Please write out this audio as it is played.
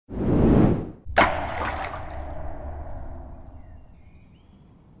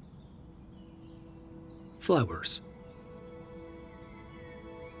Flowers.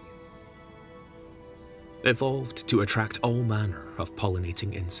 Evolved to attract all manner of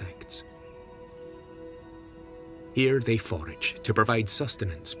pollinating insects. Here they forage to provide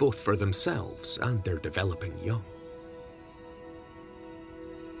sustenance both for themselves and their developing young.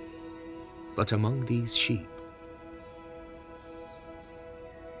 But among these sheep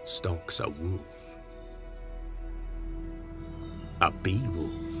stalks a wolf. A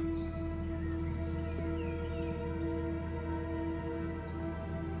beewolf.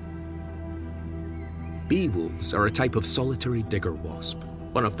 Beewolves are a type of solitary digger wasp,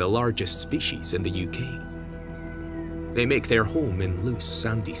 one of the largest species in the UK. They make their home in loose,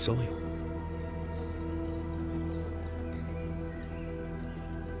 sandy soil.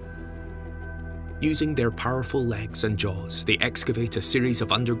 Using their powerful legs and jaws, they excavate a series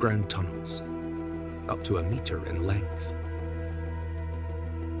of underground tunnels, up to 1 meter in length.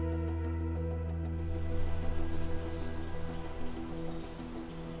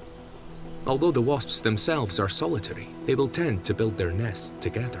 Although the wasps themselves are solitary, they will tend to build their nests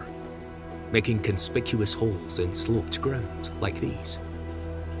together, making conspicuous holes in sloped ground like these.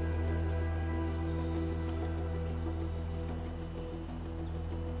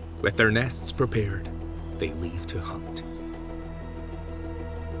 With their nests prepared, they leave to hunt.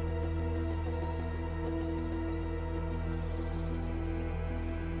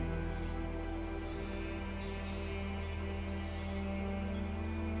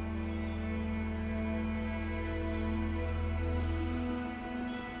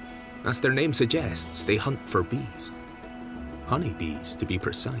 As their name suggests, they hunt for bees. Honeybees, to be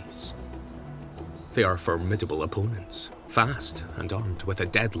precise. They are formidable opponents, fast and armed with a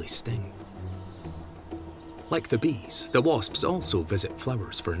deadly sting. Like the bees, the wasps also visit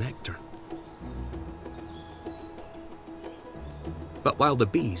flowers for nectar. But while the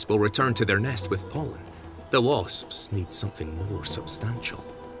bees will return to their nest with pollen, the wasps need something more substantial.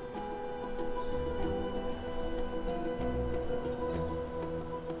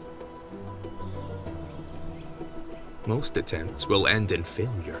 Most attempts will end in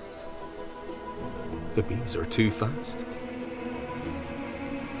failure. The bees are too fast.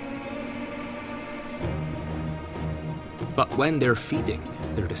 But when they're feeding,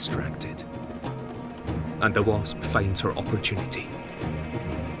 they're distracted. And the wasp finds her opportunity.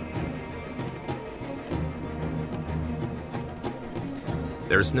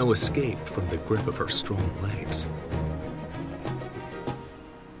 There's no escape from the grip of her strong legs.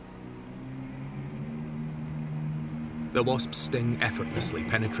 The wasp's sting effortlessly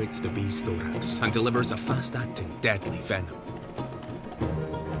penetrates the bee's thorax and delivers a fast-acting, deadly venom.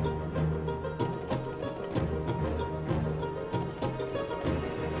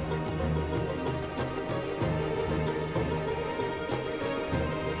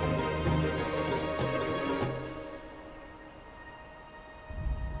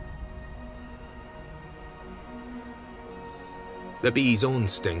 The bee's own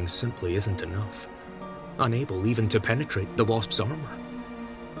sting simply isn't enough, unable even to penetrate the wasp's armor.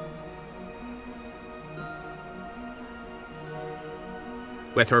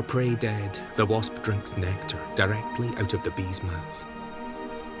 With her prey dead, the wasp drinks nectar directly out of the bee's mouth.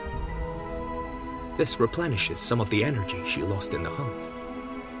 This replenishes some of the energy she lost in the hunt.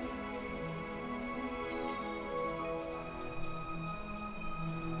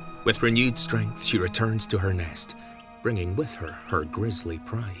 With renewed strength, she returns to her nest, bringing with her her grisly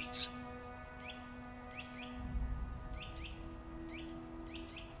prize.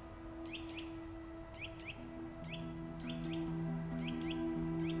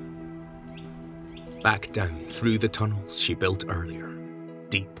 Back down through the tunnels she built earlier,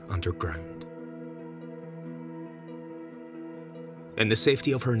 deep underground. In the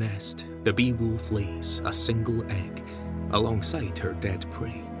safety of her nest, the beewolf lays a single egg alongside her dead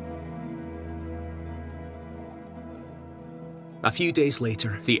prey. A few days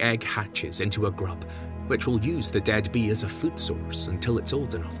later, the egg hatches into a grub, which will use the dead bee as a food source until it's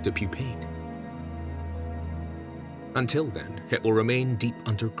old enough to pupate. Until then, it will remain deep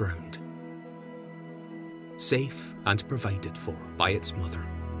underground, safe and provided for by its mother.